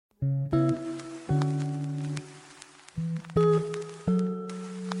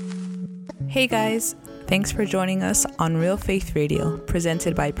Hey guys, thanks for joining us on Real Faith Radio,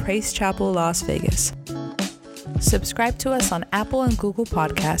 presented by Praise Chapel Las Vegas. Subscribe to us on Apple and Google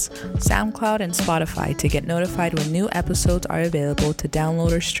Podcasts, SoundCloud, and Spotify to get notified when new episodes are available to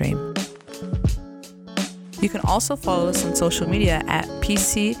download or stream. You can also follow us on social media at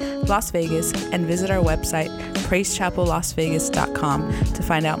PC Las Vegas and visit our website, praisechapellasvegas.com, to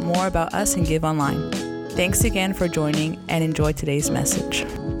find out more about us and give online. Thanks again for joining and enjoy today's message.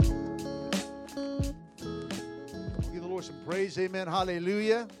 Give the Lord some praise, amen,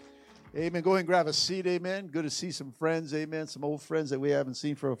 hallelujah. Amen. Go ahead and grab a seat, amen. Good to see some friends, amen, some old friends that we haven't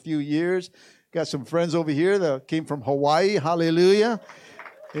seen for a few years. Got some friends over here that came from Hawaii, hallelujah.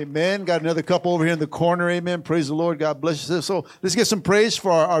 Amen. Got another couple over here in the corner, amen. Praise the Lord, God bless you. So let's get some praise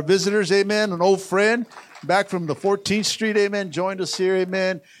for our visitors, amen. An old friend back from the 14th Street, amen, joined us here,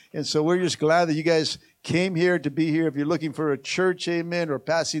 amen. And so we're just glad that you guys came here to be here. If you're looking for a church, amen, or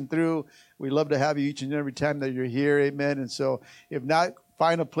passing through, we love to have you each and every time that you're here, amen. And so if not,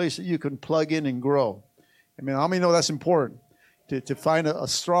 find a place that you can plug in and grow. I mean, how many know that's important? To find a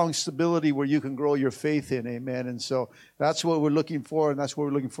strong stability where you can grow your faith in, amen. And so that's what we're looking for, and that's what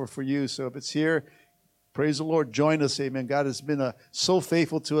we're looking for you. So if it's here, praise the Lord, join us, amen. God has been so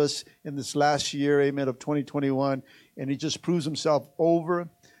faithful to us in this last year, amen, of 2021, and He just proves Himself over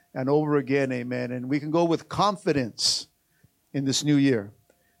and over again, amen. And we can go with confidence in this new year.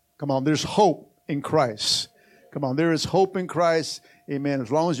 Come on, there's hope in Christ. Come on, there is hope in Christ, amen. As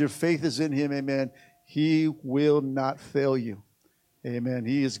long as your faith is in Him, amen, He will not fail you. Amen.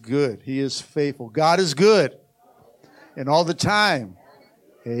 He is good. He is faithful. God is good. And all the time.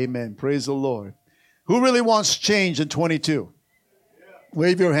 Amen. Praise the Lord. Who really wants change in 22?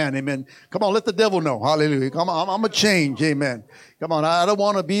 Wave your hand. Amen. Come on, let the devil know. Hallelujah. Come on, I'm a change. Amen. Come on, I don't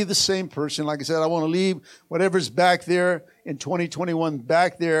want to be the same person. Like I said, I want to leave whatever's back there in 2021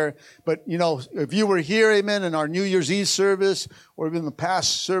 back there. But, you know, if you were here, amen, in our New Year's Eve service or even the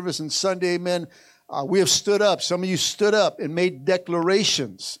past service on Sunday, amen, we have stood up. Some of you stood up and made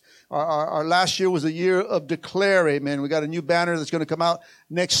declarations. Our last year was a year of declare, amen. We got a new banner that's going to come out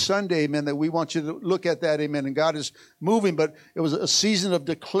next Sunday, amen, that we want you to look at that, amen. And God is moving, but it was a season of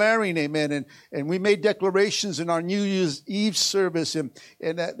declaring, amen. And we made declarations in our New Year's Eve service, and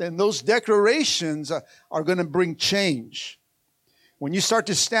those declarations are going to bring change. When you start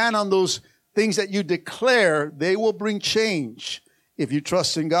to stand on those things that you declare, they will bring change if you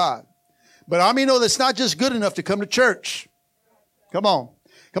trust in God. But I mean, no, that's not just good enough to come to church. Come on.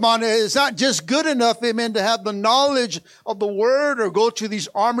 Come on. It's not just good enough, amen, to have the knowledge of the word or go to these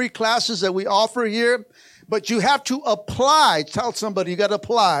armory classes that we offer here. But you have to apply. Tell somebody you got to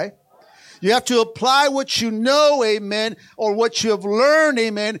apply. You have to apply what you know, amen, or what you have learned,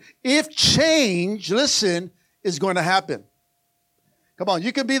 amen, if change, listen, is going to happen. Come on.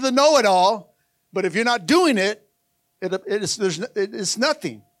 You can be the know-it-all, but if you're not doing it, it's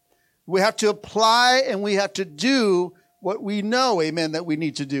nothing. We have to apply and we have to do what we know, amen, that we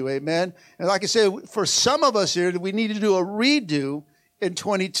need to do, amen. And like I said, for some of us here, we need to do a redo in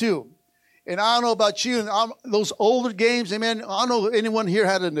 22. And I don't know about you, those older games, amen. I don't know if anyone here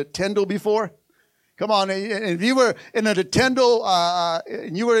had a Nintendo before. Come on, and if you were in a Nintendo,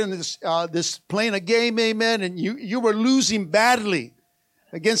 and you were in this playing a game, amen, and you were losing badly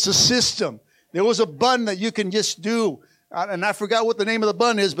against the system, there was a button that you can just do. And I forgot what the name of the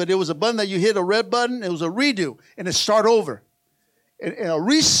button is, but it was a button that you hit a red button. It was a redo, and it start over. And a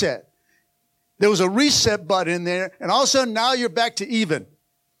reset. There was a reset button in there, and all of a sudden now you're back to even.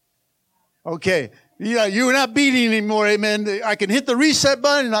 Okay, you're not beating anymore, amen. I can hit the reset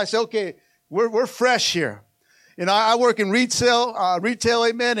button, and I say, okay, we're fresh here. And I work in retail,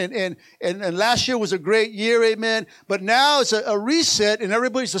 amen. And last year was a great year, amen. But now it's a reset, and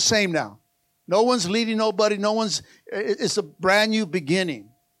everybody's the same now. No one's leading nobody. It's a brand new beginning.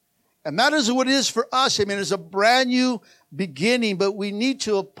 And that is what it is for us. I mean, it's a brand new beginning, but we need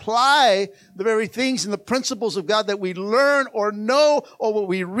to apply the very things and the principles of God that we learn or know or what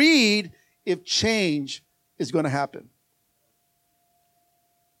we read if change is going to happen.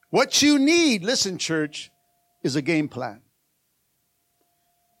 What you need, listen, church, is a game plan.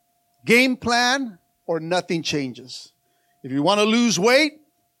 Game plan or nothing changes. If you want to lose weight,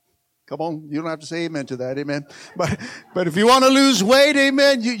 come on, you don't have to say amen to that, amen. But if you want to lose weight,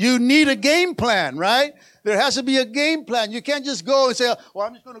 amen, you need a game plan, right? There has to be a game plan. You can't just go and say, well,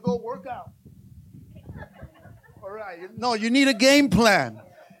 I'm just going to go work out. All right. No, you need a game plan.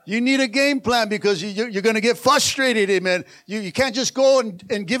 You need a game plan because you're going to get frustrated, amen. You can't just go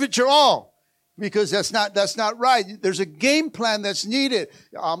and give it your all. because that's not right. There's a game plan that's needed.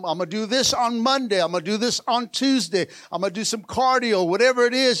 I'm going to do this on Monday. I'm going to do this on Tuesday. I'm going to do some cardio, whatever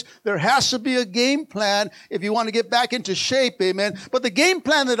it is. There has to be a game plan if you want to get back into shape, amen. But the game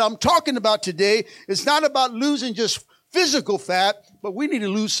plan that I'm talking about today is not about losing just physical fat, but we need to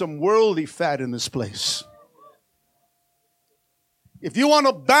lose some worldly fat in this place. If you want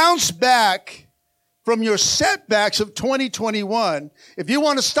to bounce back from your setbacks of 2021, if you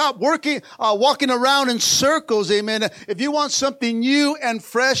want to stop walking around in circles, amen, if you want something new and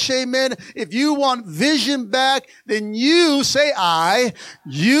fresh, amen, if you want vision back, then you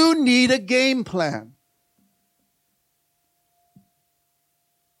need a game plan.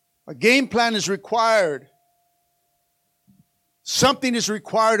 A game plan is required. Something is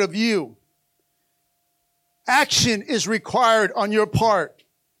required of you. Action is required on your part.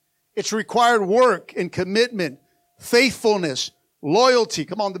 It's required work and commitment, faithfulness, loyalty.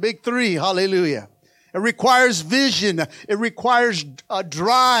 Come on, the big three. Hallelujah. It requires vision. It requires a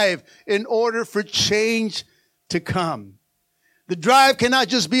drive in order for change to come. The drive cannot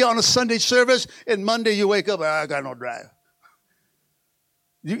just be on a Sunday service and Monday you wake up, I got no drive.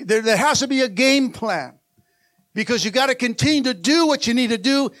 There has to be a game plan because you got to continue to do what you need to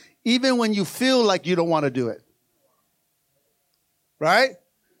do even when you feel like you don't want to do it. Right?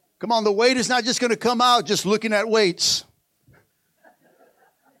 Come on, the weight is not just going to come out just looking at weights.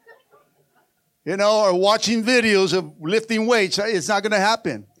 Or watching videos of lifting weights. It's not going to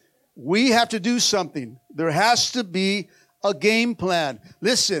happen. We have to do something. There has to be a game plan.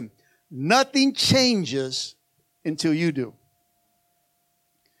 Listen, nothing changes until you do.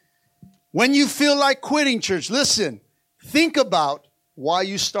 When you feel like quitting church, listen, think about why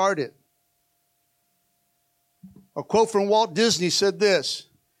you started. A quote from Walt Disney said this: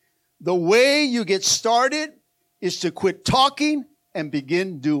 the way you get started is to quit talking and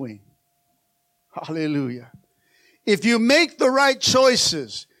begin doing. Hallelujah. If you make the right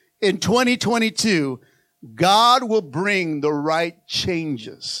choices in 2022, God will bring the right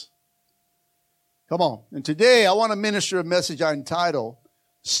changes. Come on. And today I want to minister a message I entitled,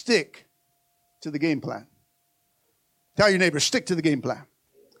 Stick to the Game Plan. Tell your neighbor, stick to the game plan.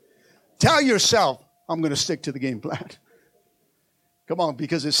 Tell yourself, I'm going to stick to the game plan. Come on,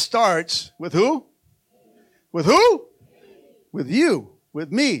 because it starts with who? With who? With you,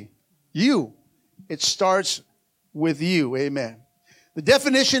 with me, you. It starts with you, amen. The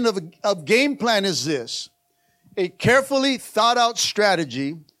definition of game plan is this: a carefully thought out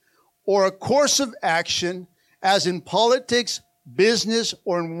strategy or a course of action, as in politics, business,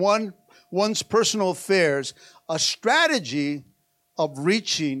 or in one's personal affairs, a strategy of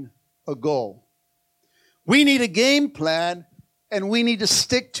reaching a goal. We need a game plan, and we need to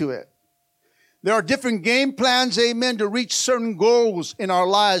stick to it. There are different game plans, amen, to reach certain goals in our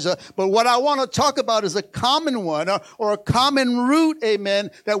lives. But what I want to talk about is a common one or a common root, amen,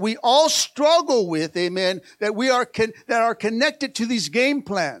 that we all struggle with, amen, that are connected to these game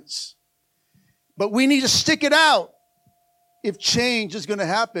plans. But we need to stick it out if change is going to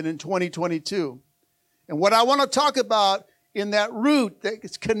happen in 2022. And what I want to talk about in that root that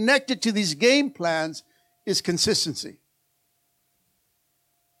is connected to these game plans is consistency.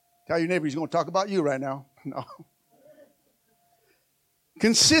 Tell your neighbor he's going to talk about you right now. No.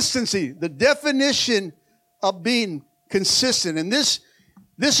 Consistency, the definition of being consistent. And this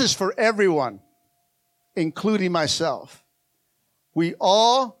is for everyone, including myself. We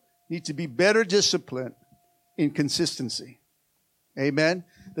all need to be better disciplined in consistency. Amen.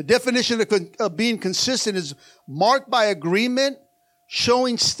 The definition of being consistent is marked by agreement,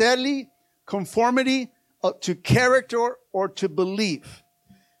 showing steadily conformity to character or to belief.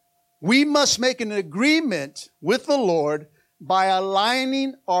 We must make an agreement with the Lord by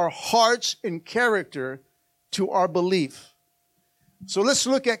aligning our hearts and character to our belief. So let's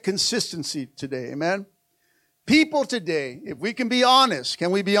look at consistency today, amen? People today, if we can be honest,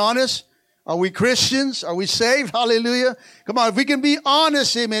 can we be honest? Are we Christians? Are we saved? Hallelujah. Come on, if we can be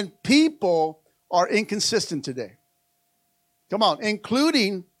honest, amen, people are inconsistent today. Come on,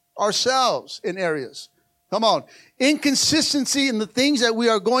 including ourselves in areas. Come on. Inconsistency in the things that we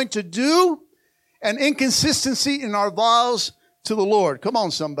are going to do and inconsistency in our vows to the Lord. Come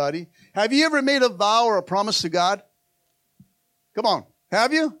on, somebody. Have you ever made a vow or a promise to God? Come on.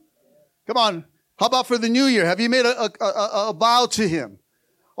 Have you? Come on. How about for the new year? Have you made a vow to Him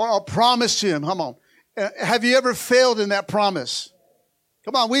or a promise to Him? Come on. Have you ever failed in that promise?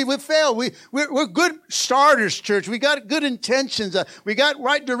 Come on, we failed. We're good starters, church. We got good intentions. We got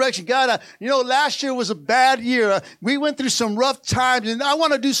right direction. God, last year was a bad year. We went through some rough times, and I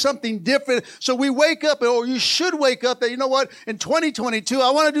want to do something different. So we wake up, or you should wake up that, you know what, in 2022,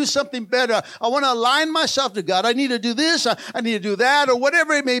 I want to do something better. I want to align myself to God. I need to do this. I need to do that, or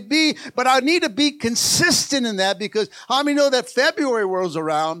whatever it may be. But I need to be consistent in that, because how many know that February rolls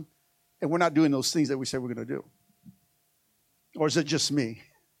around and we're not doing those things that we said we're going to do? Or is it just me?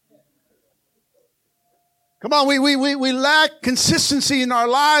 Come on, we lack consistency in our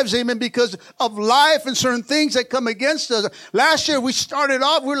lives, amen, because of life and certain things that come against us. Last year we started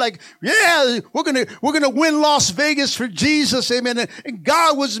off, we're like, yeah, we're gonna win Las Vegas for Jesus, amen. And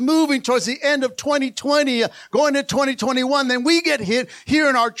God was moving towards the end of 2020, going to 2021. Then we get hit here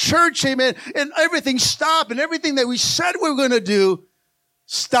in our church, amen, and everything stopped, and everything that we said we were gonna do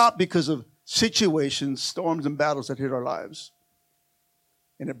stopped because of situations, storms, and battles that hit our lives.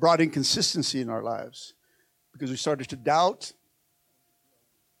 And it brought inconsistency in our lives. Because we started to doubt.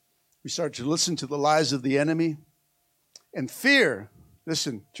 We started to listen to the lies of the enemy. And fear,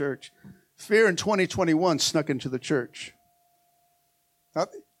 listen, church, fear in 2021 snuck into the church.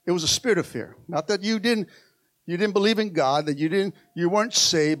 It was a spirit of fear. Not that you didn't believe in God, that you weren't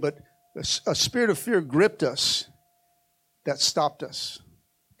saved, but a spirit of fear gripped us that stopped us.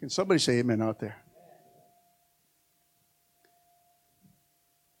 Can somebody say amen out there?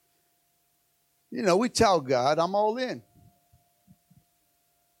 We tell God, I'm all in.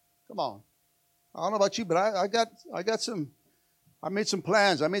 Come on. I don't know about you, but I made some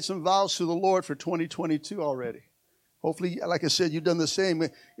plans. I made some vows to the Lord for 2022 already. Hopefully, like I said, you've done the same. We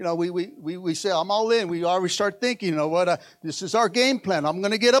say, I'm all in. We already start thinking, you know what, this is our game plan. I'm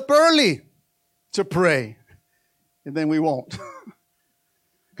going to get up early to pray. And then we won't.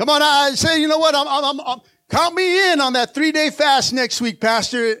 Come on, I say, you know what, I'm count me in on that 3-day fast next week,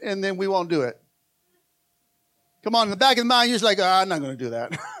 Pastor, and then we won't do it. Come on, in the back of the mind, you're just like, I'm not going to do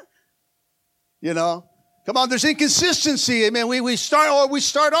that. Come on, there's inconsistency. Amen. We start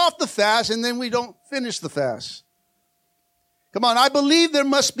off the fast and then we don't finish the fast. Come on, I believe there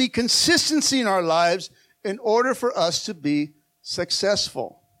must be consistency in our lives in order for us to be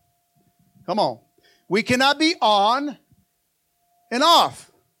successful. Come on. We cannot be on and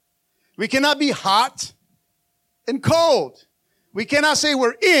off. We cannot be hot and cold. We cannot say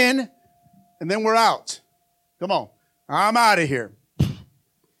we're in and then we're out. Come on, I'm out of here.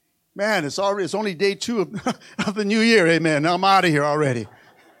 Man, it's only day 2 of the new year, amen. I'm out of here already.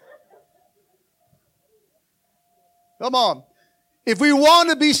 Come on. If we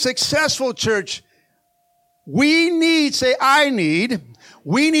want to be successful, church, we need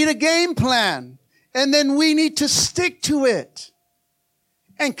a game plan. And then we need to stick to it.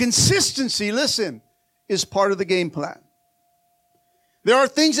 And consistency, listen, is part of the game plan. There are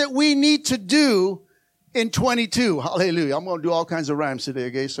things that we need to do in 22. Hallelujah. I'm going to do all kinds of rhymes today,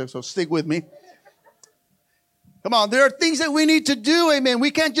 okay? So stick with me. Come on. There are things that we need to do, amen.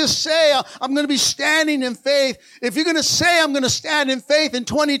 We can't just say, I'm going to be standing in faith. If you're going to say, I'm going to stand in faith in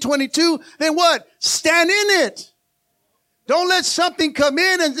 2022, then what? Stand in it. Don't let something come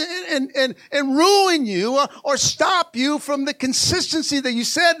in and ruin you or stop you from the consistency that you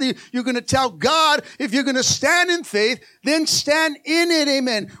said that you're going to tell God. If you're going to stand in faith, then stand in it,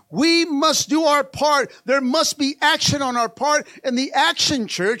 amen. We must do our part. There must be action on our part, and the action,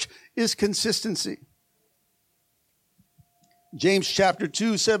 church, is consistency. James chapter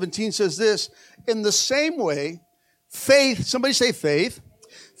 2:17 says this, in the same way, faith, somebody say faith.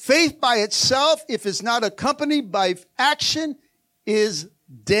 Faith by itself, if it's not accompanied by action, is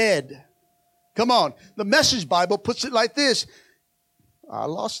dead. Come on. The Message Bible puts it like this. I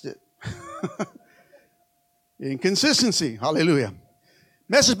lost it. Inconsistency. Hallelujah.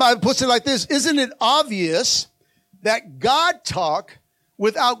 Message Bible puts it like this. Isn't it obvious that God talk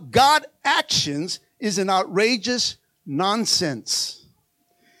without God actions is an outrageous nonsense?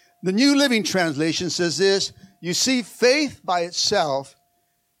 The New Living Translation says this. You see, faith by itself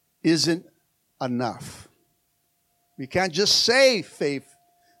isn't enough. We can't just say faith.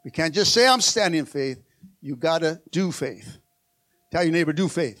 We can't just say I'm standing in faith. You got to do faith. Tell your neighbor, do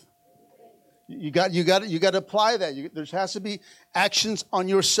faith. You got to apply that. There has to be actions on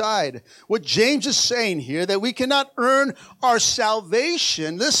your side. What James is saying here, that we cannot earn our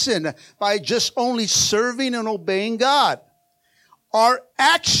salvation, listen, by just only serving and obeying God. Our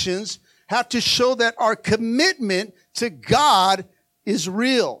actions have to show that our commitment to God is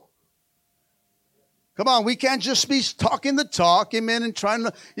real. Come on, we can't just be talking the talk, amen, and trying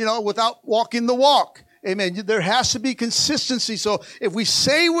to, without walking the walk. Amen. There has to be consistency. So if we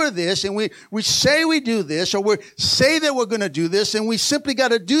say we're this and we say we do this, or we say that we're going to do this, and we simply got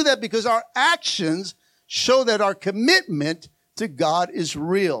to do that because our actions show that our commitment to God is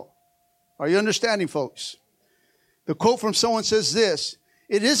real. Are you understanding, folks? The quote from someone says this: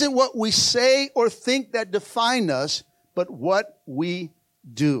 "It isn't what we say or think that define us, but what we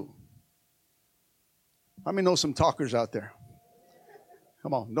do." Let me know some talkers out there.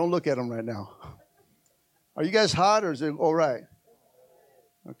 Come on, don't look at them right now. Are you guys hot or is it all right?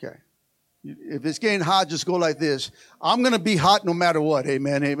 Okay. If it's getting hot, just go like this. I'm going to be hot no matter what.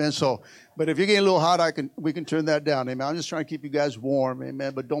 Amen. Amen. So, but if you're getting a little hot, we can turn that down. Amen. I'm just trying to keep you guys warm.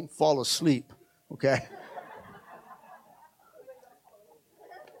 Amen. But don't fall asleep. Okay.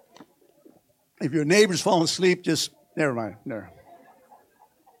 If your neighbor's falling asleep, just never mind. Never.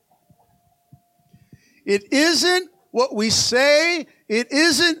 It isn't what we say, it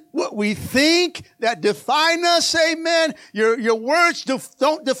isn't what we think that define us, amen. Your words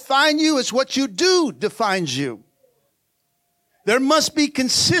don't define you, it's what you do defines you. There must be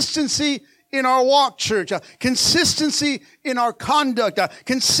consistency in our walk, church, consistency in our conduct,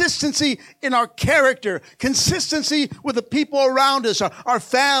 consistency in our character, consistency with the people around us, our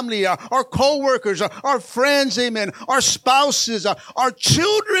family, our co-workers, our friends, amen, our spouses, our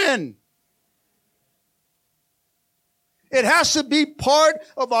children. It has to be part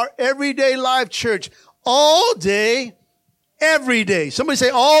of our everyday life, church. All day, every day. Somebody say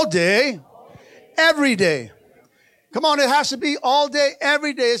all day, every day. Come on, it has to be all day,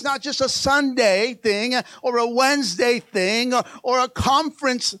 every day. It's not just a Sunday thing or a Wednesday thing or a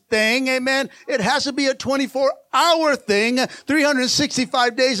conference thing, amen. It has to be a 24-hour thing,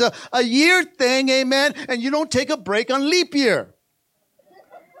 365 days a year thing, amen. And you don't take a break on leap year.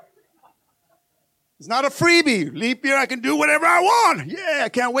 It's not a freebie. Leap year, I can do whatever I want. Yeah, I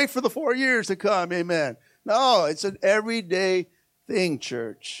can't wait for the 4 years to come. Amen. No, it's an everyday thing,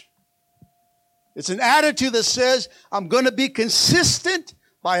 church. It's an attitude that says, I'm going to be consistent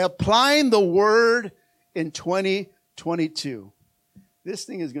by applying the word in 2022. This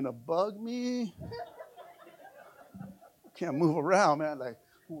thing is going to bug me. I can't move around, man. Like,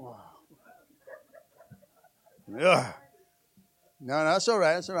 wow. Ugh. No, that's all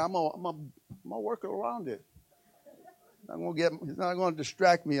right. That's all right. I'm going to work around it. It's not going to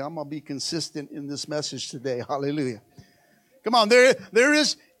distract me. I'm going to be consistent in this message today. Hallelujah. Come on,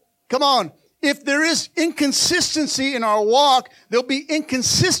 come on. If there is inconsistency in our walk, there'll be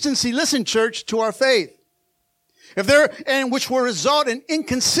inconsistency, listen, church, to our faith. Which will result in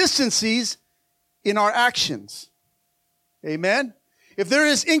inconsistencies in our actions. Amen? If there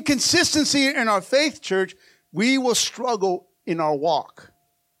is inconsistency in our faith, church, we will struggle in our walk.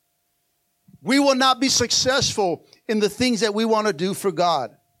 We will not be successful in the things that we want to do for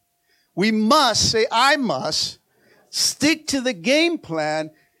God. I must stick to the game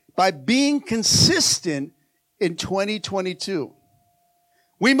plan by being consistent in 2022.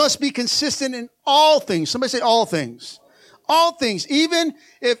 We must be consistent in all things. Somebody say all things. All things. Even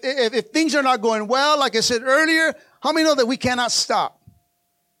if things are not going well, like I said earlier, how many know that we cannot stop?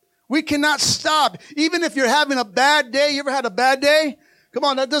 We cannot stop. Even if you're having a bad day, you ever had a bad day? Come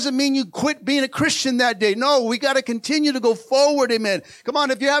on, that doesn't mean you quit being a Christian that day. No, we got to continue to go forward, amen. Come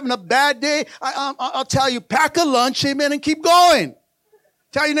on, if you're having a bad day, I'll tell you, pack a lunch, amen, and keep going.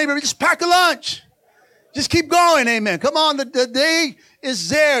 Tell your neighbor, just pack a lunch. Just keep going, amen. Come on, the day is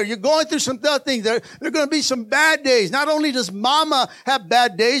there. You're going through some tough things. There are going to be some bad days. Not only does mama have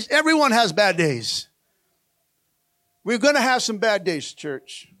bad days, everyone has bad days. We're going to have some bad days,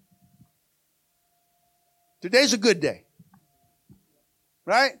 church. Today's a good day.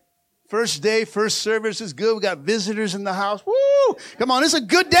 Right? First day, first service is good. We got visitors in the house. Woo! Come on, it's a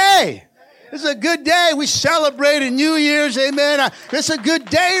good day. It's a good day. We celebrated New Year's, amen. It's a good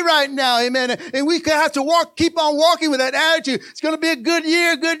day right now, amen. And we have to keep on walking with that attitude. It's going to be a good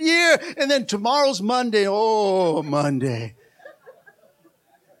year, good year. And then tomorrow's Monday. Oh, Monday.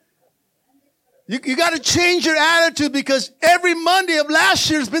 You got to change your attitude because every Monday of last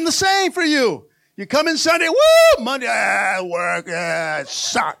year has been the same for you. You come in Sunday, woo, Monday, work, it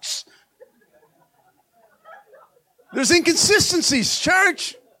sucks. There's inconsistencies,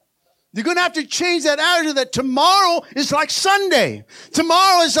 church. You're going to have to change that attitude that tomorrow is like Sunday.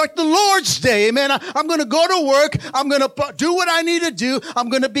 Tomorrow is like the Lord's Day. Amen. I'm going to go to work. I'm going to do what I need to do. I'm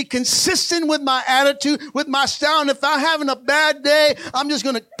going to be consistent with my attitude, with my style. And if I'm having a bad day, I'm just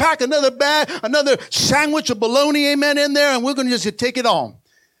going to pack another sandwich of bologna, amen, in there, and we're going to just take it on.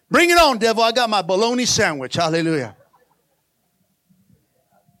 Bring it on, devil. I got my bologna sandwich. Hallelujah.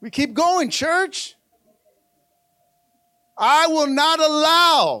 We keep going, church. I will not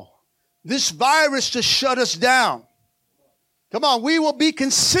allow this virus to shut us down. Come on, we will be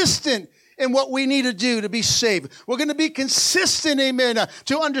consistent in what we need to do to be safe. We're going to be consistent, amen,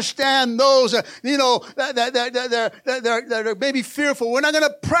 to understand those, that are maybe fearful. We're not going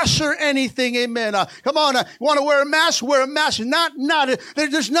to pressure anything, amen. Come on, you want to wear a mask? Wear a mask.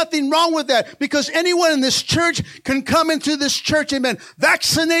 There's nothing wrong with that, because anyone in this church can come into this church, amen,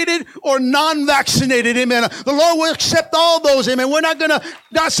 vaccinated or non-vaccinated, amen. The Lord will accept all those, amen. We're not going to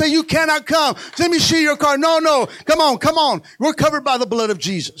not say you cannot come. Let me see your card. No. Come on. We're covered by the blood of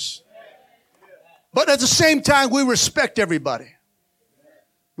Jesus. But at the same time, we respect everybody.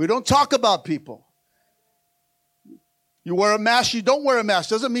 We don't talk about people. You wear a mask, you don't wear a mask.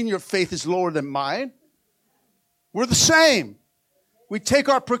 Doesn't mean your faith is lower than mine. We're the same. We take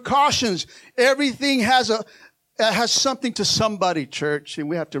our precautions. Everything has something to somebody, church, and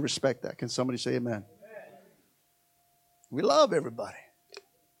we have to respect that. Can somebody say amen? We love everybody.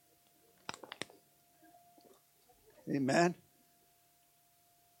 Amen.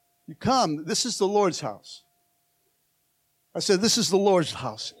 You come, this is the Lord's house. I said, this is the Lord's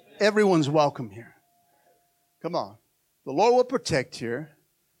house. Everyone's welcome here. Come on. The Lord will protect here.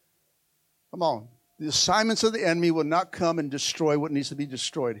 Come on. The assignments of the enemy will not come and destroy what needs to be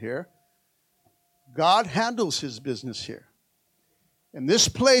destroyed here. God handles his business here. And this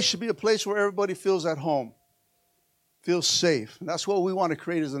place should be a place where everybody feels at home, feels safe. And that's what we want to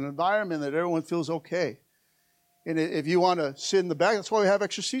create, is an environment that everyone feels okay. And if you want to sit in the back, that's why we have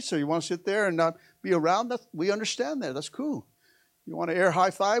extra seats there. You want to sit there and not be around, we understand that. That's cool. You want to air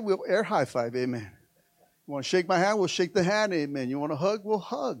high five, we'll air high five, amen. You want to shake my hand, we'll shake the hand, amen. You want to hug, we'll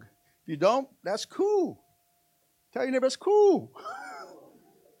hug. If you don't, that's cool. Tell your neighbor, that's cool.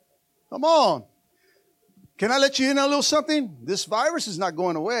 Come on. Can I let you in on a little something? This virus is not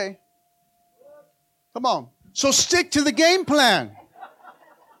going away. Come on. So stick to the game plan.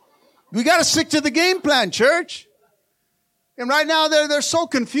 We got to stick to the game plan, church. And right now, they're so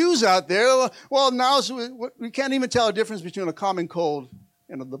confused out there. Well, now we can't even tell the difference between a common cold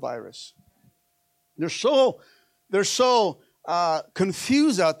and the virus. They're so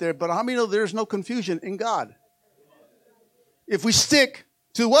confused out there, but how many know there's no confusion in God? If we stick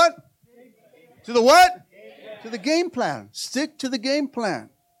to what? To the what? To the game plan. Stick to the game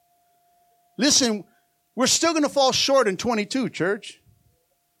plan. Listen, we're still going to fall short in 22, church.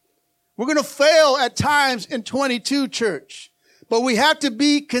 We're going to fail at times in 22, church. But we have to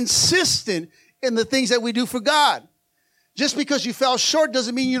be consistent in the things that we do for God. Just because you fell short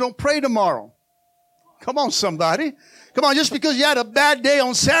doesn't mean you don't pray tomorrow. Come on, somebody. Come on, just because you had a bad day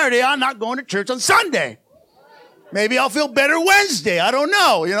on Saturday, I'm not going to church on Sunday. Maybe I'll feel better Wednesday. I don't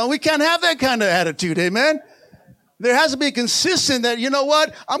know. We can't have that kind of attitude, amen? There has to be consistent that, you know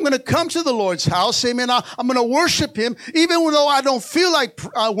what? I'm going to come to the Lord's house. Amen. I'm going to worship him. Even though I don't feel like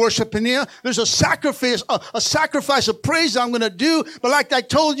worshiping him, there's a sacrifice of praise that I'm going to do. But like I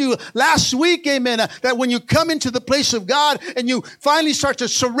told you last week, amen, that when you come into the place of God and you finally start to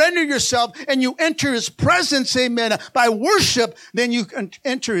surrender yourself and you enter his presence, amen, by worship, then you can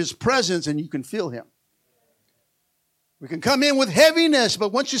enter his presence and you can feel him. We can come in with heaviness,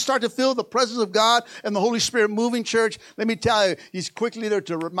 but once you start to feel the presence of God and the Holy Spirit moving, church, let me tell you, he's quickly there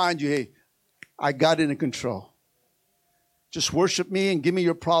to remind you, hey, I got it in control. Just worship me and give me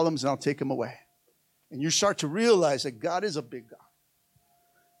your problems and I'll take them away. And you start to realize that God is a big God.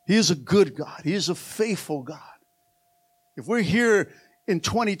 He is a good God. He is a faithful God. If we're here in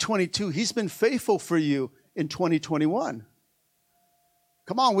 2022, he's been faithful for you in 2021.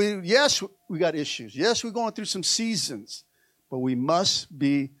 Come on, we got issues. Yes, we're going through some seasons, but we must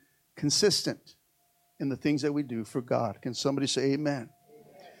be consistent in the things that we do for God. Can somebody say amen?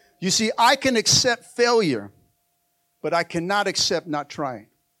 You see, I can accept failure, but I cannot accept not trying.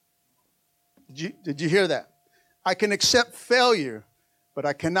 Did you hear that? I can accept failure, but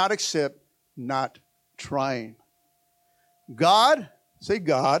I cannot accept not trying. God, say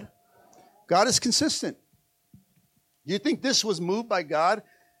God. God is consistent. Do you think this was moved by God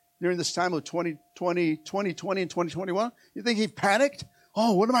during this time of 2020 and 2021? You think he panicked?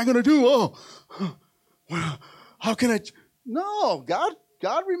 Oh, what am I going to do? Oh, how can I? No,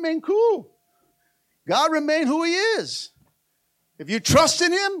 God remained cool. God remained who he is. If you trust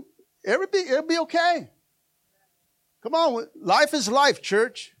in him, it'll be okay. Come on, life is life,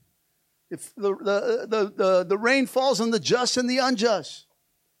 church. If the rain falls on the just and the unjust.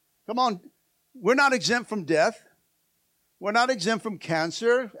 Come on, we're not exempt from death. We're not exempt from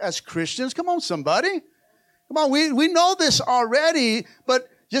cancer as Christians. Come on, somebody. Come on, we know this already, but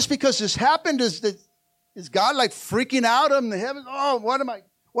just because this happened, is God like freaking out in the heavens? Oh, what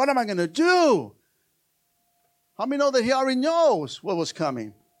am I going to do? How many know that he already knows what was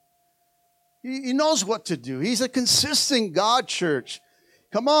coming? He knows what to do. He's a consistent God, church.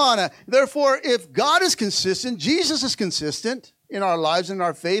 Come on. Therefore, if God is consistent, Jesus is consistent in our lives and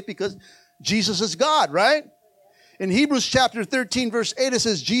our faith because Jesus is God, right? In Hebrews chapter 13, verse 8, it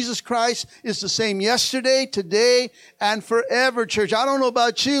says, Jesus Christ is the same yesterday, today, and forever, church. I don't know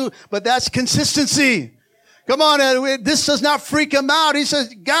about you, but that's consistency. Come on, this does not freak him out. He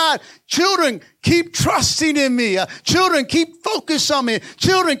says, God, children, keep trusting in me. Children, keep focused on me.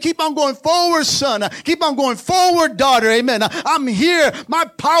 Children, keep on going forward, son. Keep on going forward, daughter. Amen. I'm here. My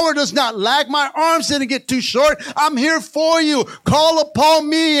power does not lack. My arms didn't get too short. I'm here for you. Call upon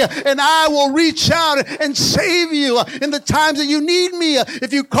me, and I will reach out and save you in the times that you need me.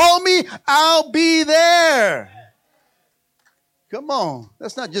 If you call me, I'll be there. Come on.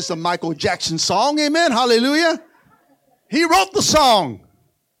 That's not just a Michael Jackson song. Amen. Hallelujah. He wrote the song.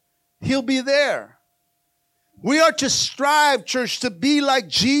 He'll be there. We are to strive, church, to be like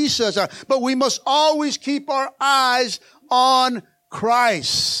Jesus. But we must always keep our eyes on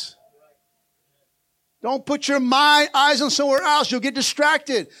Christ. Don't put your eyes on somewhere else. You'll get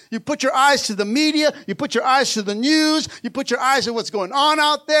distracted. You put your eyes to the media. You put your eyes to the news. You put your eyes on what's going on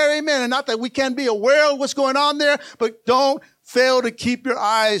out there. Amen. And not that we can't be aware of what's going on there, but don't fail to keep your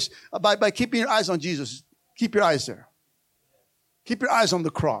eyes, by keeping your eyes on Jesus. Keep your eyes there. Keep your eyes on the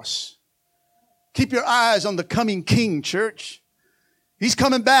cross. Keep your eyes on the coming King, church. He's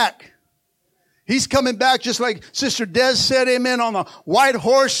coming back. He's coming back just like Sister Des said, amen, on a white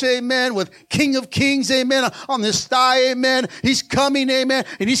horse, amen, with King of Kings, amen, on this thigh, amen. He's coming, amen,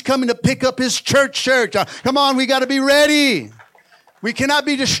 and he's coming to pick up his church. Come on, we got to be ready. We cannot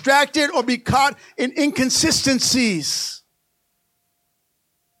be distracted or be caught in inconsistencies.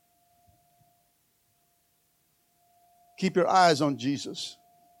 Keep your eyes on Jesus.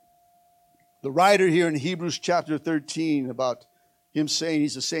 The writer here in Hebrews chapter 13 about him saying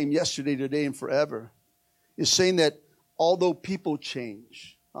he's the same yesterday, today, and forever is saying that although people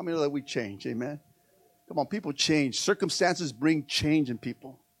change, how many know that we change? Amen. Come on, people change. Circumstances bring change in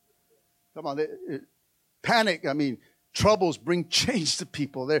people. Come on, panic, troubles bring change to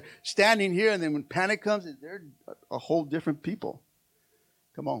people. They're standing here, and then when panic comes, they're a whole different people.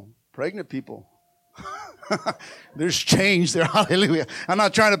 Come on, pregnant people. There's change there. Hallelujah. I'm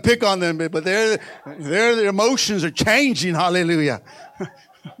not trying to pick on them, but their emotions are changing. Hallelujah.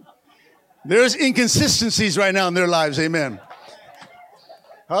 There's inconsistencies right now in their lives. Amen.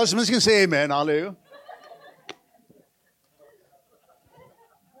 Husbands can say amen. Hallelujah.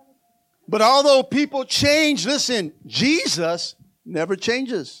 But although people change, listen, Jesus never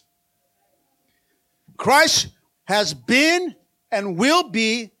changes. Christ has been and will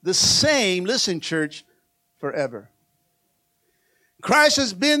be the same, listen, church, forever. Christ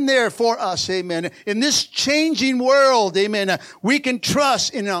has been there for us, amen. In this changing world, amen, we can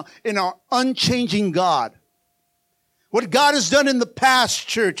trust in our unchanging God. What God has done in the past,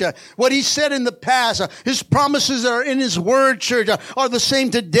 church, what he said in the past, his promises are in his word, church, are the same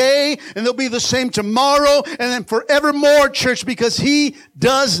today, and they'll be the same tomorrow, and then forevermore, church, because he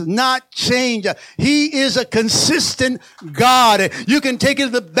does not change. He is a consistent God. You can take it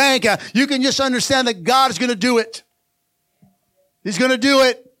to the bank. You can just understand that God is going to do it. He's going to do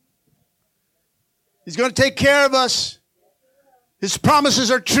it. He's going to take care of us. His promises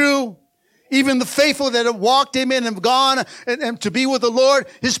are true. Even the faithful that have walked, amen, and have gone and to be with the Lord,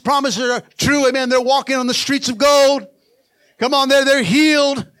 his promises are true, amen. They're walking on the streets of gold. Come on, they're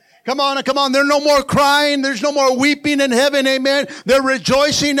healed. Come on. There's no more crying. There's no more weeping in heaven, amen. They're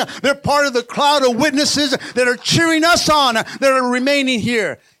rejoicing. They're part of the cloud of witnesses that are cheering us on, that are remaining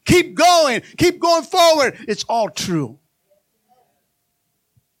here. Keep going. Keep going forward. It's all true.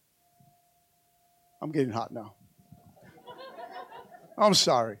 I'm getting hot now. I'm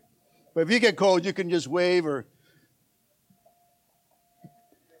sorry. But if you get cold, you can just wave or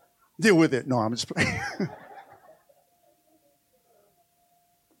deal with it. No, I'm just playing.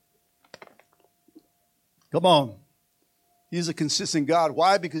 Come on. He's a consistent God.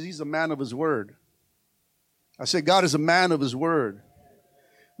 Why? Because he's a man of his word. I said God is a man of his word.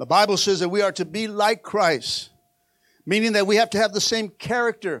 The Bible says that we are to be like Christ, meaning that we have to have the same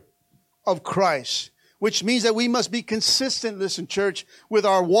character of Christ. Which means that we must be consistent, listen, church, with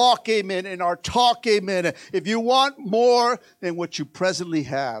our walk, amen, and our talk, amen. If you want more than what you presently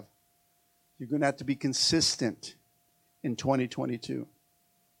have, you're going to have to be consistent in 2022.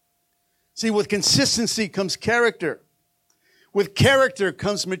 See, with consistency comes character. With character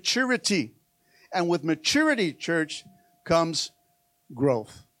comes maturity. And with maturity, church, comes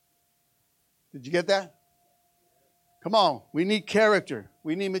growth. Did you get that? Come on. We need character.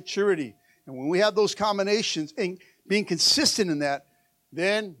 We need maturity. And when we have those combinations and being consistent in that,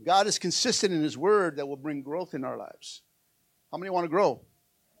 then God is consistent in His word that will bring growth in our lives. How many want to grow?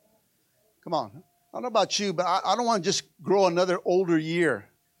 Come on. I don't know about you, but I don't want to just grow another older year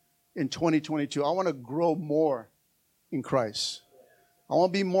in 2022. I want to grow more in Christ. I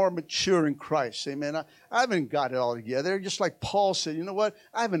want to be more mature in Christ. Amen. I haven't got it all together. Just like Paul said, you know what?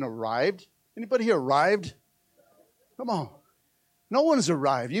 I haven't arrived. Anybody here arrived? Come on. No one has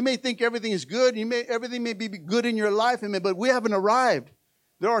arrived. You may think everything is good. Everything may be good in your life, amen, but we haven't arrived.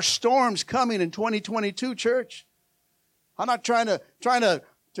 There are storms coming in 2022, church. I'm not trying to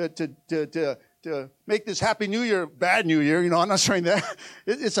make this Happy New Year bad New Year. You know, I'm not saying that.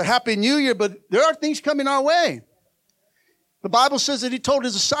 It's a Happy New Year, but there are things coming our way. The Bible says that He told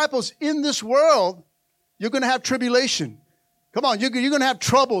His disciples, in this world, you're going to have tribulation. Come on, you're going to have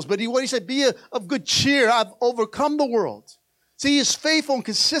troubles. But what He said, be of good cheer. I've overcome the world. See, He is faithful and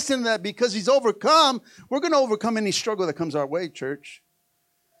consistent in that because He's overcome. We're going to overcome any struggle that comes our way, church.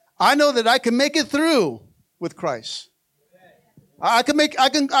 I know that I can make it through with Christ. I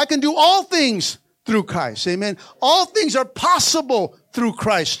can do all things through Christ. Amen. All things are possible through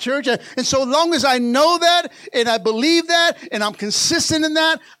Christ, church. And so long as I know that and I believe that and I'm consistent in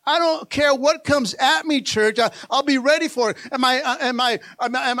that, I don't care what comes at me, church. I'll be ready for it. Am I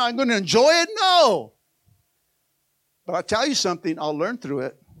going to enjoy it? No. But I'll tell you something, I'll learn through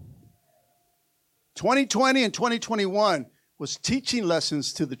it. 2020 and 2021 was teaching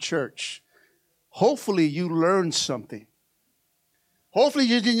lessons to the church. Hopefully you learned something. Hopefully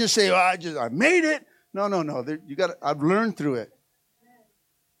you didn't just say, oh, I made it. No. I've learned through it.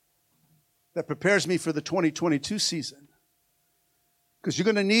 That prepares me for the 2022 season. Because you're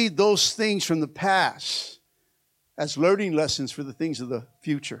going to need those things from the past as learning lessons for the things of the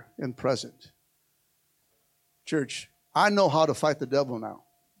future and present. Church, I know how to fight the devil now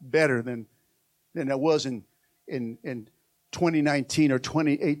better than I was in 2019 or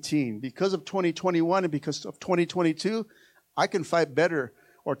 2018. Because of 2021 and because of 2022, I can fight better,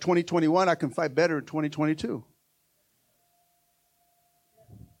 or 2021, I can fight better in 2022.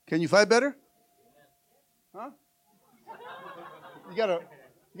 Can you fight better? Huh? You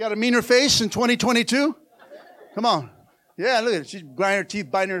got a meaner face in 2022? Come on. Yeah, look at it. She's grinding her teeth,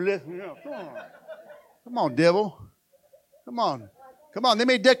 biting her lip. Come on, devil. Come on. Come on, they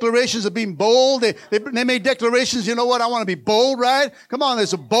made declarations of being bold. They made declarations, you know what, I want to be bold, right? Come on,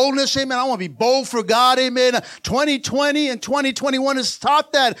 there's a boldness, amen. I want to be bold for God, amen. 2020 and 2021 has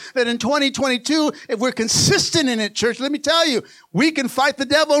taught that in 2022, if we're consistent in it, church, let me tell you, we can fight the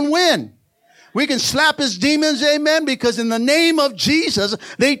devil and win. We can slap his demons, amen, because in the name of Jesus,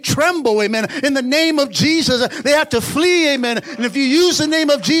 they tremble, amen. In the name of Jesus, they have to flee, amen. And if you use the name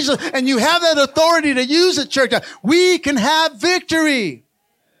of Jesus and you have that authority to use it, church, we can have victory.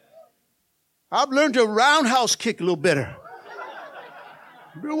 I've learned to roundhouse kick a little better.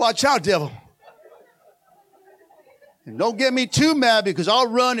 Better watch out, devil. And don't get me too mad because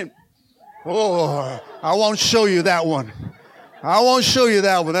I'll run and, I won't show you that one. I won't show you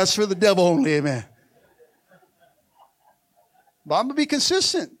that one. That's for the devil only, amen. But I'm going to be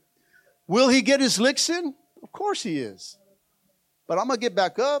consistent. Will he get his licks in? Of course he is. But I'm going to get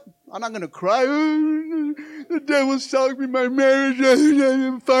back up. I'm not going to cry. The devil's talking me my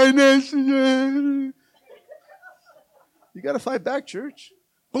marriage, finances. You got to fight back, church.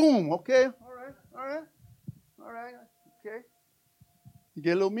 Boom. Okay. All right. Okay. You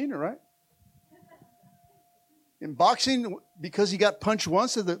get a little meaner, right? In boxing, because he got punched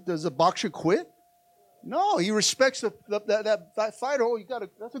once, does the boxer quit? No, he respects that fighter. Oh,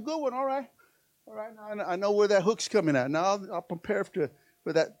 that's a good one. All right. Now I know where that hook's coming at. Now I'll prepare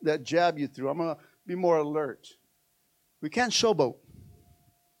for that jab you threw. I'm going to be more alert. We can't showboat.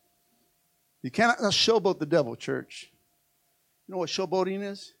 You cannot showboat the devil, church. You know what showboating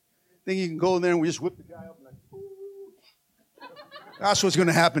is? Think you can go in there and we just whip the guy up like, ooh. That's what's going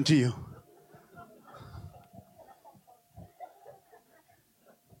to happen to you.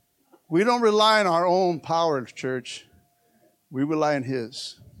 We don't rely on our own power, church. We rely on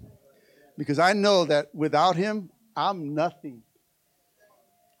His. Because I know that without Him, I'm nothing.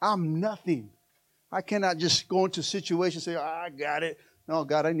 I'm nothing. I cannot just go into a situation and say, I got it. No,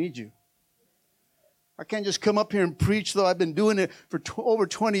 God, I need you. I can't just come up here and preach, though I've been doing it for over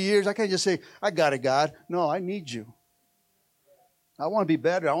 20 years. I can't just say, I got it, God. No, I need you. I want to be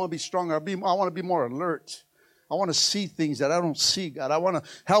better. I want to be stronger. I want to be more alert. I want to see things that I don't see, God. I want to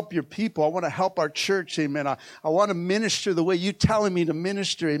help your people. I want to help our church, amen. I want to minister the way you're telling me to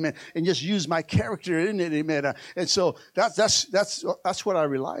minister, amen, and just use my character in it, amen. And so that's what I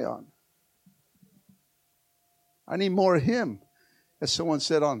rely on. I need more of Him, as someone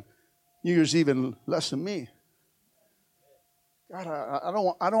said on New Year's Eve, and less of me. God,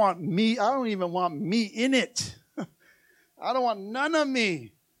 I don't want me. I don't even want me in it. I don't want none of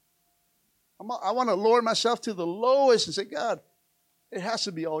me. I want to lower myself to the lowest and say, God, it has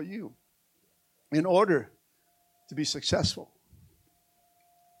to be all you in order to be successful.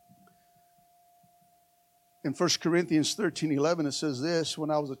 In 1 Corinthians 13:11, it says this, when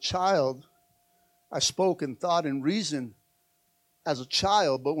I was a child, I spoke and thought and reasoned as a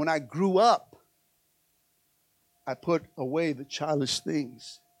child, but when I grew up, I put away the childish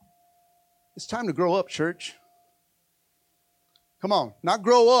things. It's time to grow up, church. Come on, not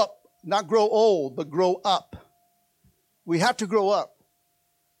grow up, not grow old, but grow up. We have to grow up.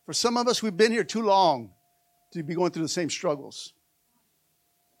 For some of us, we've been here too long to be going through the same struggles.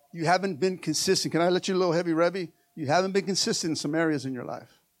 You haven't been consistent. Can I let you a little heavy, Rebbe? You haven't been consistent in some areas in your life.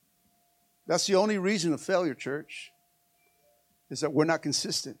 That's the only reason of failure, church, is that we're not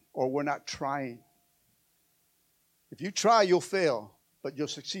consistent or we're not trying. If you try, you'll fail, but you'll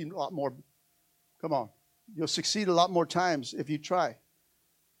succeed a lot more. Come on. You'll succeed a lot more times if you try.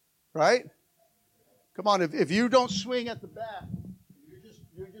 Right? Come on. If you don't swing at the bat,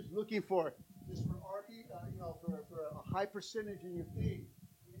 you're just looking for for a high percentage in your thing.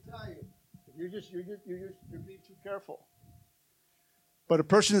 Let me tell you, you're being too careful. But a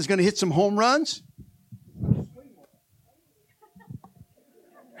person is going to hit some home runs.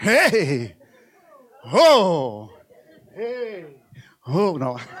 Hey, oh, hey, oh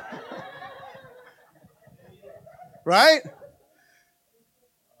no. Right?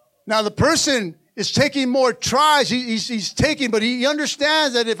 Now the person is taking more tries. He's taking, but he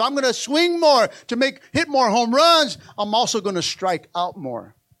understands that if I'm going to swing more to hit more home runs, I'm also going to strike out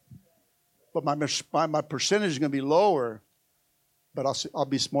more. But my percentage is going to be lower, but I'll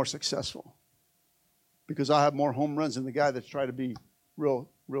be more successful because I'll have more home runs than the guy that's trying to be real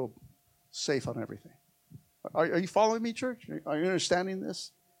safe on everything. Are you following me, church? Are you understanding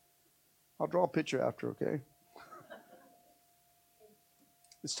this? I'll draw a picture after, okay?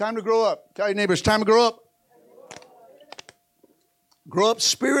 It's time to grow up. Tell your neighbor, it's time to grow up. Grow up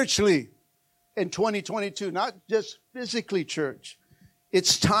spiritually in 2022, not just physically, church.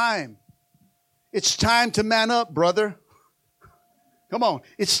 It's time. It's time to man up, brother. Come on.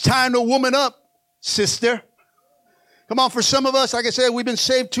 It's time to woman up, sister. Come on, for some of us, like I said, we've been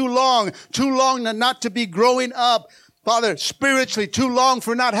saved too long not to be growing up. Father, spiritually, too long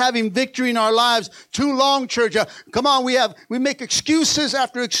for not having victory in our lives. Too long, church. Come on, we make excuses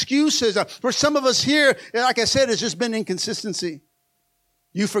after excuses. For some of us here, like I said, it's just been inconsistency.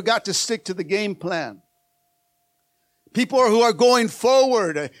 You forgot to stick to the game plan. People who are going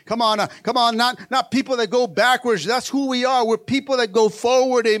forward. Come on, not people that go backwards. That's who we are. We're people that go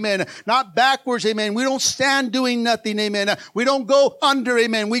forward, amen. Not backwards, amen. We don't stand doing nothing, amen. We don't go under,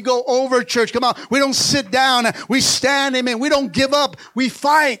 amen. We go over, church. Come on. We don't sit down. We stand, amen. We don't give up. We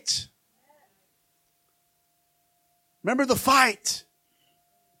fight. Remember the fight.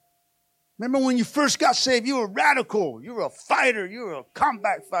 Remember when you first got saved, you were radical. You were a fighter. You were a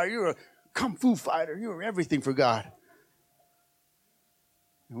combat fighter. You were a kung fu fighter. You were everything for God.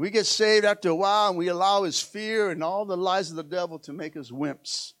 And we get saved after a while and we allow his fear and all the lies of the devil to make us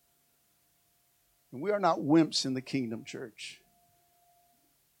wimps. And we are not wimps in the kingdom, church.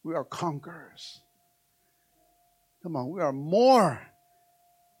 We are conquerors. Come on, we are more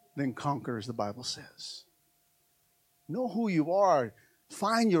than conquerors, the Bible says. Know who you are.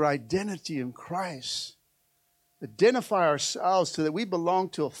 Find your identity in Christ. Identify ourselves so that we belong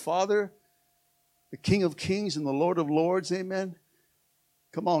to a Father, the King of Kings and the Lord of Lords, amen.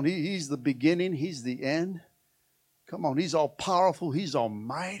 Come on, he's the beginning, he's the end. Come on, he's all powerful, he's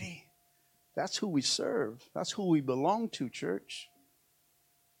almighty. That's who we serve. That's who we belong to, church.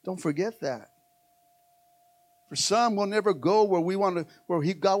 Don't forget that. For some, we'll never go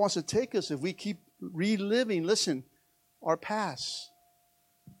where God wants to take us if we keep reliving, listen, our past.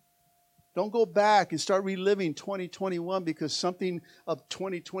 Don't go back and start reliving 2021 because something of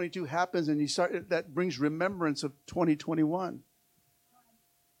 2022 happens and that brings remembrance of 2021.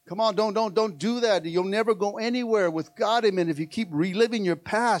 Come on, don't do that. You'll never go anywhere with God, amen, if you keep reliving your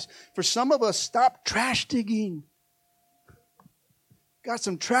past. For some of us, stop trash digging. Got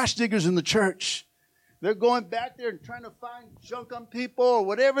some trash diggers in the church. They're going back there and trying to find junk on people or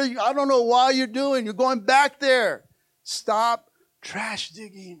whatever. I don't know why you're doing. You're going back there. Stop trash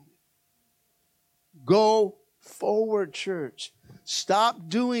digging. Go forward, church. Stop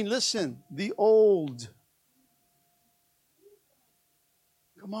doing, listen, the old.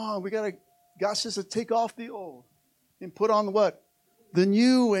 Come on, God says to take off the old and put on what? The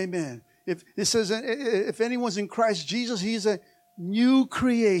new, amen. If it says, if anyone's in Christ Jesus, he's a new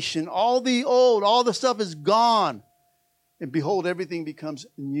creation. All the old, all the stuff is gone. And behold, everything becomes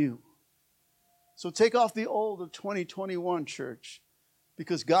new. So take off the old of 2021, church,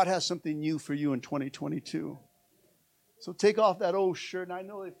 because God has something new for you in 2022. So take off that old shirt, and I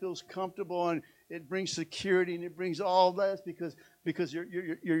know it feels comfortable and it brings security and it brings all that because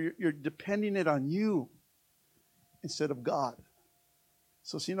you're depending it on you instead of God.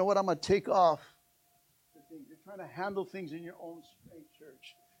 So you know what? I'm going to take off the things. You're trying to handle things in your own strength,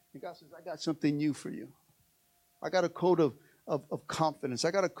 church. And God says, I got something new for you. I got a coat of confidence.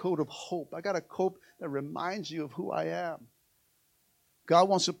 I got a coat of hope. I got a coat that reminds you of who I am. God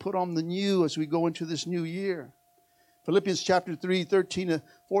wants to put on the new as we go into this new year. Philippians chapter 3, 13 to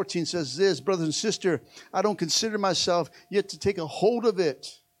 14 says this, brothers and sisters, I don't consider myself yet to take a hold of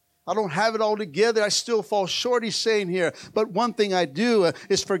it. I don't have it all together. I still fall short, he's saying here. But one thing I do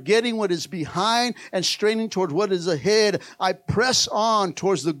is forgetting what is behind and straining towards what is ahead. I press on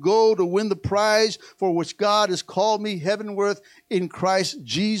towards the goal to win the prize for which God has called me heavenward in Christ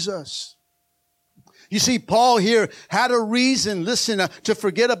Jesus. You see, Paul here had a reason, to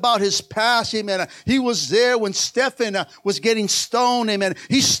forget about his past, amen. He was there when Stephen was getting stoned, amen.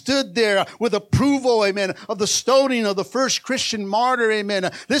 He stood there with approval, amen, of the stoning of the first Christian martyr, amen.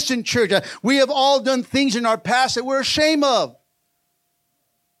 Listen, church, we have all done things in our past that we're ashamed of.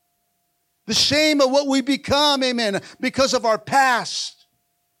 The shame of what we become, amen, because of our past.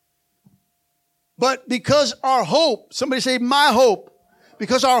 But because our hope, somebody say, my hope.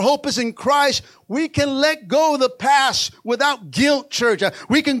 Because our hope is in Christ, we can let go of the past without guilt, church.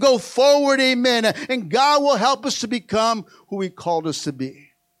 We can go forward, amen. And God will help us to become who He called us to be.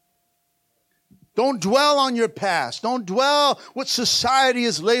 Don't dwell on your past. Don't dwell what society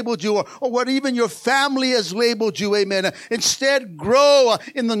has labeled you or what even your family has labeled you, amen. Instead, grow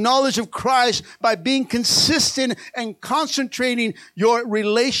in the knowledge of Christ by being consistent and concentrating your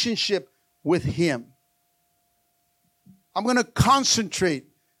relationship with Him. I'm going to concentrate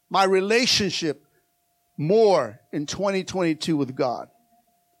my relationship more in 2022 with God.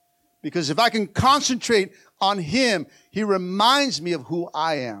 Because if I can concentrate on Him, He reminds me of who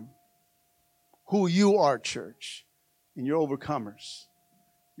I am, who you are, church. And you're overcomers.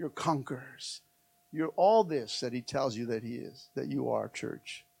 You're conquerors. You're all this that He tells you that He is, that you are,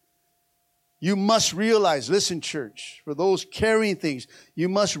 church. You must realize, listen, church, for those carrying things, you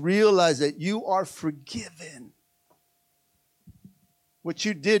must realize that you are forgiven. What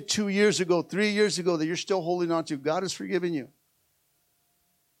you did 2 years ago, 3 years ago that you're still holding on to, God has forgiven you.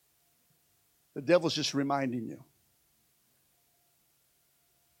 The devil's just reminding you.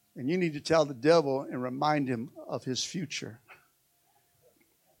 And you need to tell the devil and remind him of his future.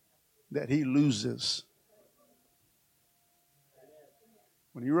 That he loses.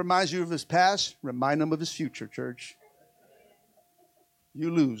 When he reminds you of his past, remind him of his future, church. You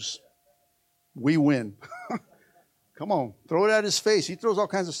lose. We win. Come on, throw it at his face. He throws all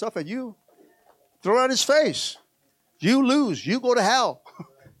kinds of stuff at you. Throw it at his face. You lose. You go to hell.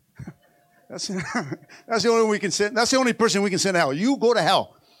 That's the only we can send. That's the only person we can send to hell. You go to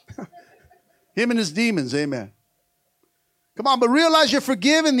hell. Him and his demons. Amen. Come on, but realize you're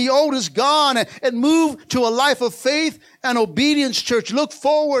forgiven. The old is gone, and move to a life of faith and obedience, church. Look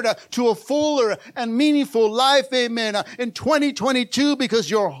forward to a fuller and meaningful life. Amen. In 2022,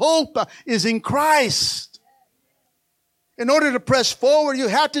 because your hope is in Christ. In order to press forward, you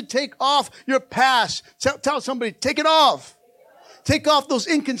have to take off your past. Tell somebody, take it off. Take off those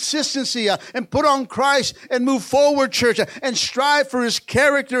inconsistencies and put on Christ and move forward, church, and strive for His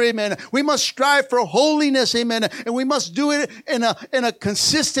character, amen. We must strive for holiness, amen, and we must do it in a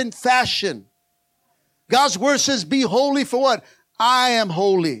consistent fashion. God's word says, be holy for what? I am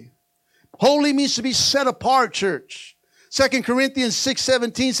holy. Holy means to be set apart, church. 2 Corinthians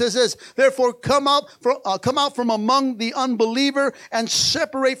 6:17 says this, therefore come out from among the unbeliever and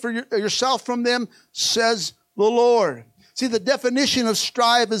separate for yourself from them, says the Lord. See, the definition of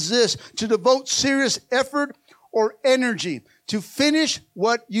strive is this, to devote serious effort or energy to finish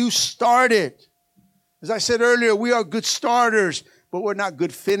what you started. As I said earlier, we are good starters, but we're not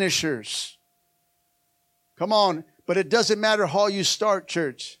good finishers. Come on, but it doesn't matter how you start,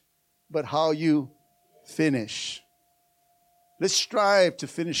 church, but how you finish. Let's strive to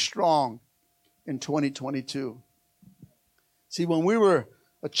finish strong in 2022. See, when we were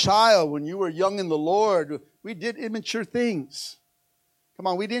a child, when you were young in the Lord, we did immature things. Come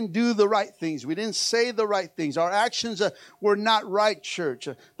on, we didn't do the right things. We didn't say the right things. Our actions were not right, church.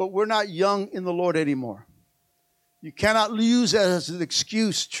 But we're not young in the Lord anymore. You cannot use that as an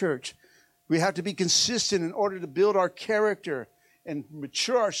excuse, church. We have to be consistent in order to build our character and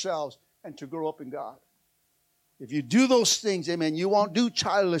mature ourselves and to grow up in God. If you do those things, amen, you won't do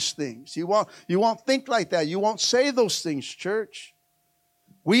childish things. You won't think like that. You won't say those things, church.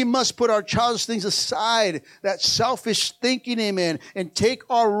 We must put our childish things aside, that selfish thinking, amen, and take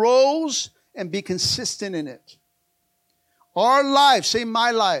our roles and be consistent in it. Our life, say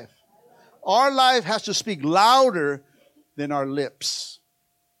my life, our life has to speak louder than our lips.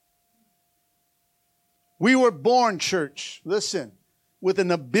 We were born, church, listen, with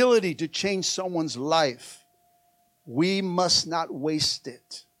an ability to change someone's life. We must not waste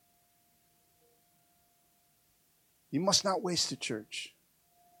it. You must not waste it, church.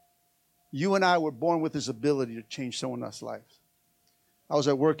 You and I were born with this ability to change someone else's life. I was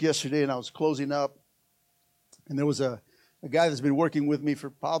at work yesterday and I was closing up. And there was a guy that's been working with me for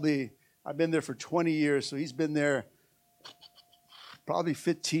probably, I've been there for 20 years. So he's been there probably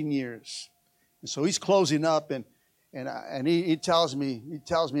 15 years. And so he's closing up and he tells me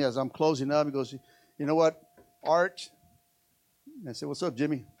as I'm closing up, he goes, you know what, Art? And I said, what's up,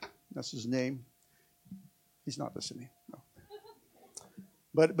 Jimmy? That's his name. He's not listening. No.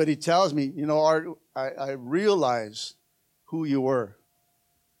 But he tells me, you know, Art, I realize who you were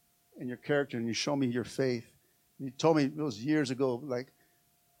and your character, and you show me your faith. And he told me it was years ago,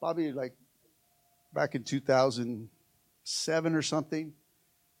 probably back in 2007 or something,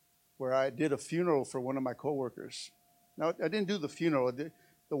 where I did a funeral for one of my coworkers. Now, I didn't do the funeral.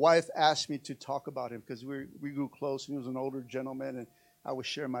 The wife asked me to talk about him because we grew close, and he was an older gentleman, and I would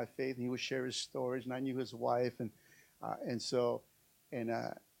share my faith, and he would share his stories, and I knew his wife, and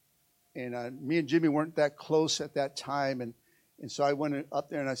me and Jimmy weren't that close at that time, and so I went up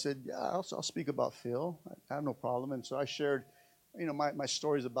there and I said, yeah, I'll speak about Phil. I have no problem, and so I shared, my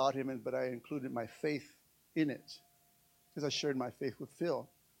stories about him, but I included my faith in it because I shared my faith with Phil,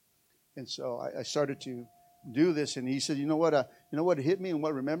 and so I started to do this, and he said, you know what hit me and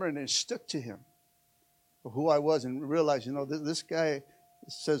what remember, and it stuck to him for who I was, and realized, this guy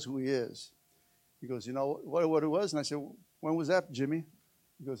says who he is. He goes, you know what it was? And I said, when was that, Jimmy?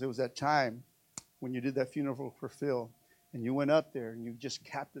 He goes, it was that time when you did that funeral for Phil, and you went up there and you just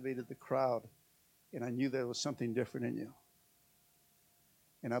captivated the crowd, and I knew there was something different in you,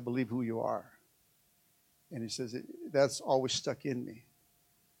 and I believe who you are. And he says, that's always stuck in me.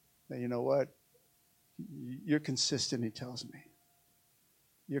 That, you know what? You're consistent, he tells me.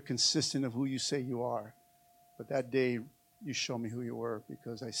 You're consistent of who you say you are. But that day, you show me who you were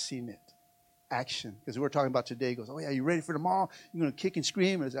because I seen it. Action. Because we're talking about today. He goes, oh, yeah, you ready for tomorrow? You're going to kick and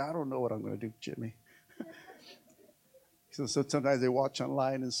scream? I said, I don't know what I'm going to do, Jimmy. So sometimes they watch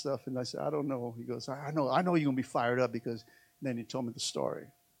online and stuff, and I said, I don't know. He goes, I know you're going to be fired up because then he told me the story.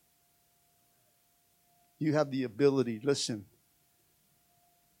 You have the ability, listen,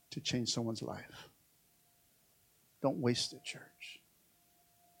 to change someone's life. Don't waste it, church.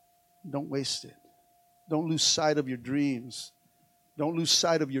 Don't waste it. Don't lose sight of your dreams. Don't lose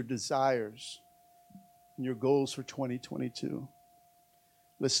sight of your desires and your goals for 2022.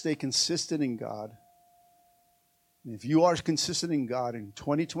 Let's stay consistent in God. And if you are consistent in God in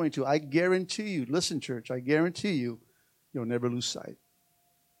 2022, I guarantee you, listen, church, I guarantee you, you'll never lose sight.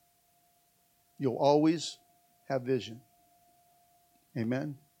 You'll always have vision.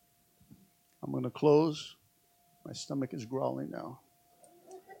 Amen. I'm going to close. My stomach is growling now.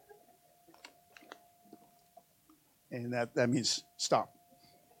 And that means stop.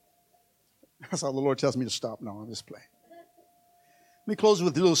 That's how the Lord tells me to stop now on this play. Let me close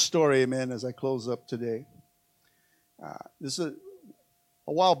with a little story, amen, as I close up today. This is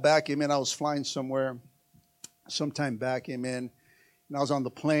a while back, amen, I was flying somewhere sometime back, amen, and I was on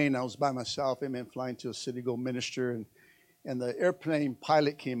the plane. I was by myself, amen, flying to a city, go minister, and the airplane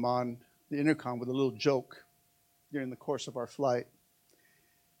pilot came on the intercom with a little joke during the course of our flight.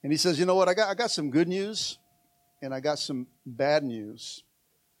 And he says, you know what, I got some good news and I got some bad news.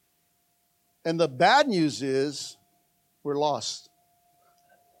 And the bad news is we're lost.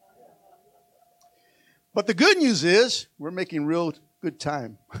 But the good news is we're making real good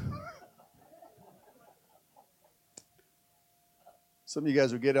time. Some of you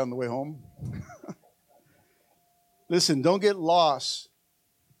guys will get it on the way home. Listen, don't get lost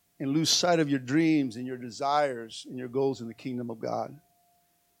and lose sight of your dreams and your desires and your goals in the kingdom of God.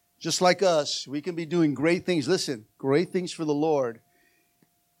 Just like us, we can be doing great things. Listen, great things for the Lord.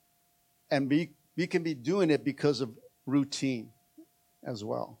 And we can be doing it because of routine as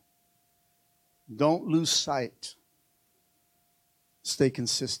well. Don't lose sight. Stay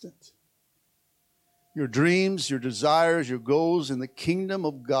consistent. Your dreams, your desires, your goals in the kingdom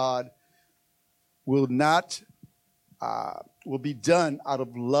of God will be done out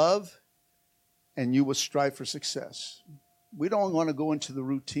of love, and you will strive for success. We don't want to go into the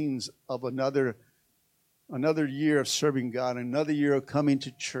routines of another another year of serving God, another year of coming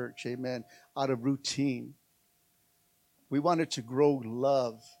to church, amen, out of routine. We wanted to grow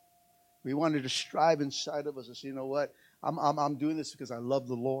love. We wanted to strive inside of us and say, you know what? I'm doing this because I love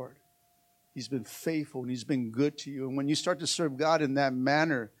the Lord. He's been faithful and He's been good to you. And when you start to serve God in that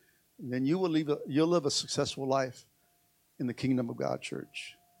manner, then you'll live a successful life in the kingdom of God,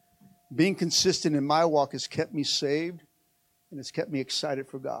 church. Being consistent in my walk has kept me saved and it's kept me excited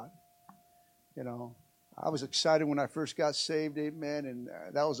for God. You know, I was excited when I first got saved, amen, and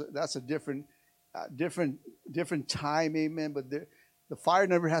that's a different time, amen, but the fire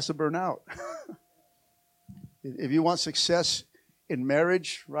never has to burn out. If you want success in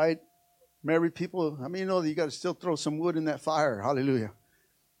marriage, right, married people, I mean, you know that you got to still throw some wood in that fire. Hallelujah.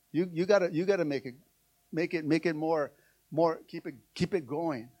 You got to make it more keep it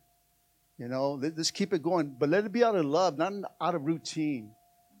going. You know, just keep it going, but let it be out of love, not out of routine.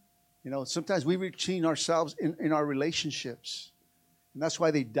 You know, sometimes we routine ourselves in our relationships, and that's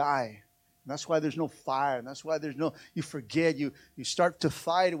why they die. And that's why there's no fire, and that's why you forget, you start to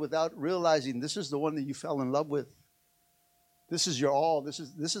fight without realizing this is the one that you fell in love with. This is your all.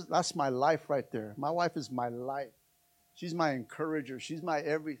 That's my life right there. My wife is my life. She's my encourager. She's my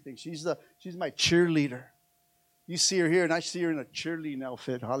everything. She's my cheerleader. You see her here, and I see her in a cheerleading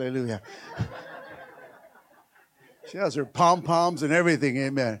outfit. Hallelujah. She has her pom-poms and everything.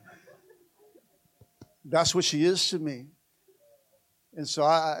 Amen. That's what she is to me. And so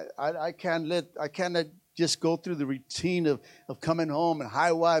I can't let just go through the routine of coming home and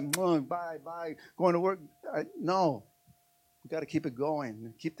high five, bye, going to work. No. We got to keep it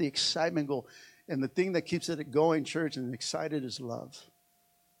going. Keep the excitement going. And the thing that keeps it going, church, and excited is love.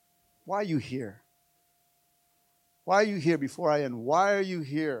 Why are you here? Why are you here before I end? Why are you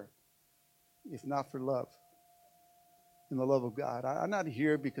here if not for love and the love of God? I'm not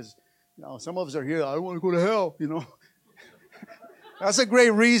here because, you know, some of us are here, I don't want to go to hell, you know. That's a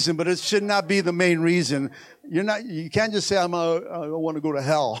great reason, but it should not be the main reason. You can't just say, I don't want to go to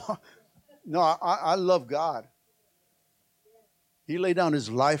hell. No, I love God. He laid down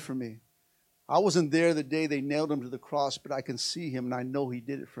His life for me. I wasn't there the day they nailed Him to the cross, but I can see Him, and I know He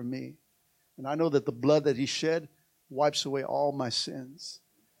did it for me. And I know that the blood that He shed wipes away all my sins.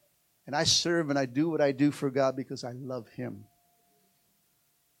 And I serve and I do what I do for God because I love Him.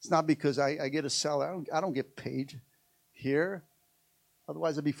 It's not because I get a salary. I don't get paid here.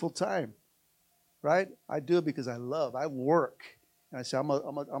 Otherwise, I'd be full-time. Right? I do it because I love. I work. And I say, I'm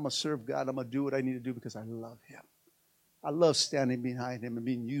going to serve God. I'm going to do what I need to do because I love Him. I love standing behind Him and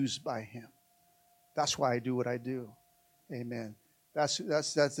being used by Him. That's why I do what I do. Amen. That's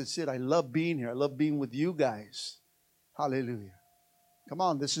it. I love being here. I love being with you guys. Hallelujah. Come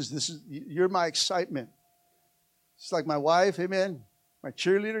on, this is you're my excitement. It's like my wife, amen. My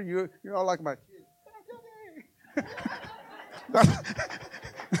cheerleader, you're all like my kid.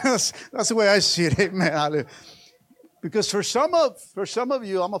 That's the way I see it, amen. Hallelujah. Because for some of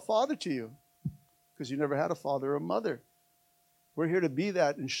you, I'm a father to you. Because you never had a father or a mother. We're here to be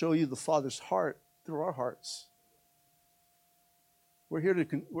that and show you the Father's heart through our hearts. We're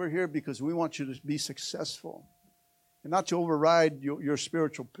here because we want you to be successful. And not to override your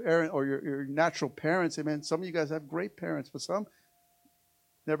spiritual parent or your natural parents. Amen. Some of you guys have great parents, but some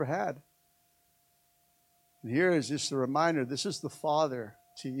never had. And here is just a reminder, this is the Father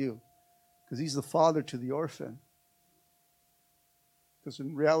to you. Because He's the Father to the orphan. Because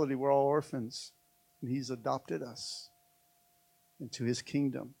in reality, we're all orphans. And He's adopted us into His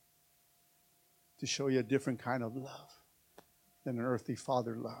kingdom to show you a different kind of love than an earthly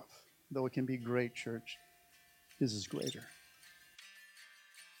father love. Though it can be great, church, His is greater.